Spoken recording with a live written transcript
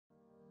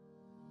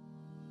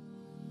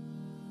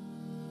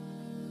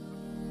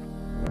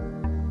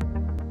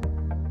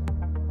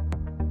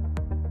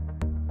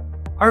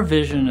Our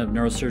vision of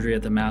neurosurgery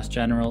at the Mass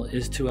General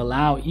is to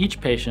allow each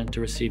patient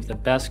to receive the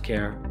best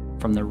care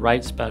from the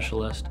right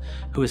specialist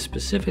who is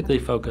specifically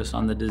focused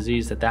on the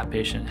disease that that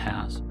patient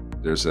has.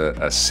 There's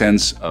a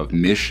sense of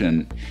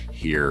mission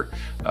here,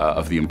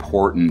 of the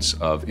importance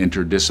of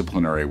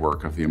interdisciplinary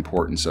work, of the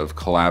importance of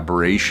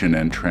collaboration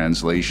and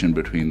translation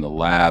between the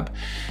lab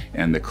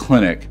and the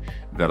clinic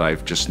that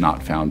I've just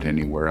not found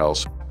anywhere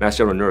else. Mass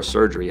General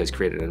Neurosurgery has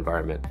created an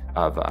environment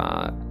of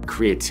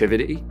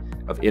creativity,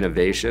 of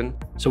innovation.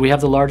 So we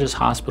have the largest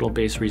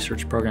hospital-based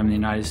research program in the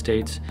United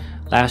States.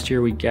 Last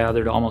year we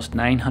gathered almost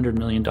 $900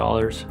 million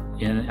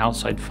in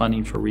outside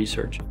funding for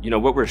research. You know,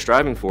 what we're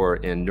striving for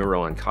in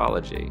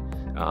neuro-oncology,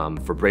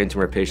 for brain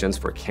tumor patients,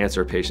 for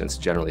cancer patients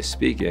generally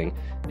speaking,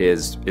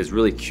 is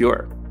really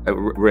cure.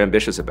 We're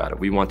ambitious about it.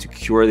 We want to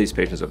cure these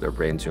patients of their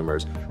brain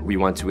tumors. We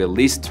want to at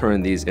least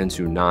turn these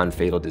into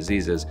non-fatal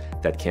diseases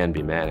that can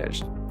be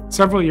managed.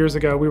 Several years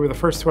ago, we were the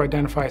first to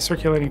identify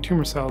circulating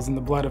tumor cells in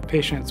the blood of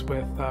patients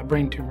with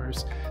brain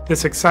tumors.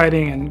 This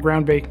exciting and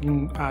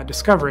groundbreaking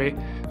discovery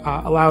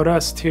allowed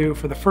us to,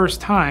 for the first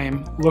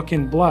time, look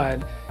in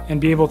blood and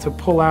be able to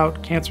pull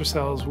out cancer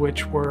cells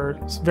which were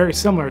very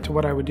similar to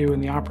what I would do in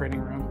the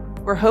operating room.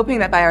 We're hoping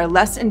that by our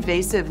less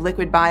invasive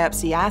liquid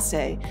biopsy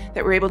assay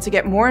that we're able to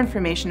get more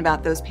information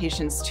about those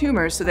patients'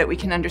 tumors so that we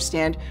can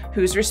understand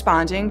who's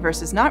responding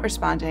versus not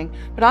responding,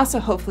 but also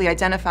hopefully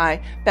identify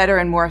better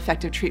and more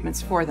effective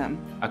treatments for them.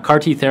 A CAR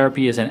T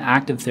therapy is an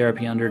active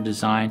therapy under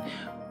design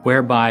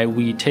whereby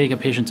we take a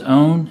patient's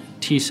own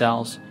T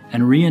cells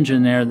and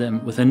re-engineer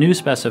them with a new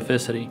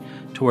specificity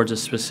towards a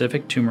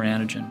specific tumor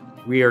antigen.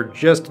 We are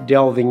just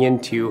delving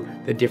into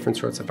the different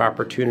sorts of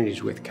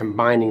opportunities with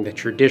combining the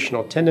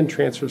traditional tendon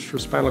transfers for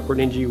spinal cord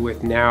injury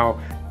with now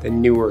the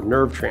newer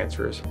nerve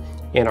transfers.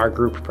 And our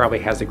group probably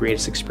has the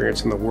greatest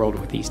experience in the world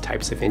with these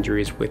types of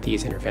injuries with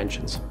these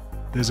interventions.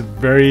 There's a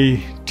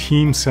very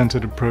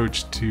team-centered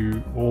approach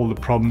to all the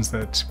problems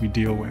that we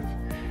deal with.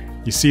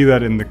 You see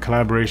that in the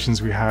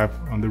collaborations we have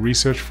on the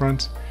research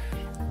front,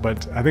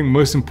 but I think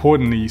most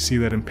importantly, you see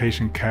that in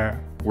patient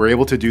care. We're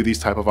able to do these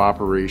type of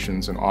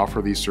operations and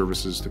offer these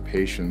services to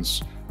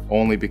patients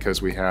only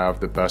because we have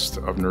the best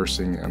of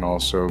nursing and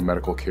also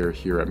medical care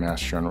here at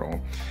Mass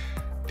General.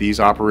 These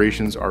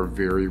operations are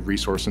very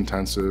resource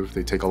intensive,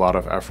 they take a lot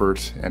of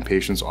effort, and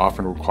patients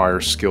often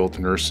require skilled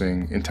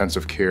nursing,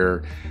 intensive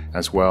care,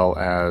 as well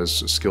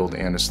as skilled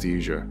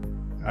anesthesia.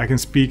 I can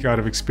speak out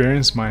of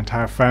experience. My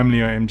entire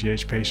family are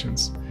MGH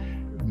patients.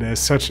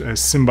 There's such a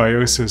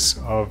symbiosis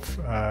of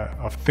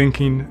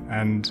thinking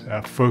and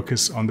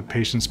focus on the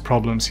patient's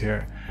problems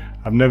here.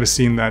 I've never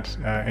seen that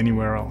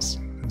anywhere else.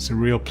 It's a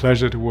real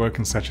pleasure to work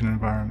in such an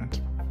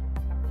environment.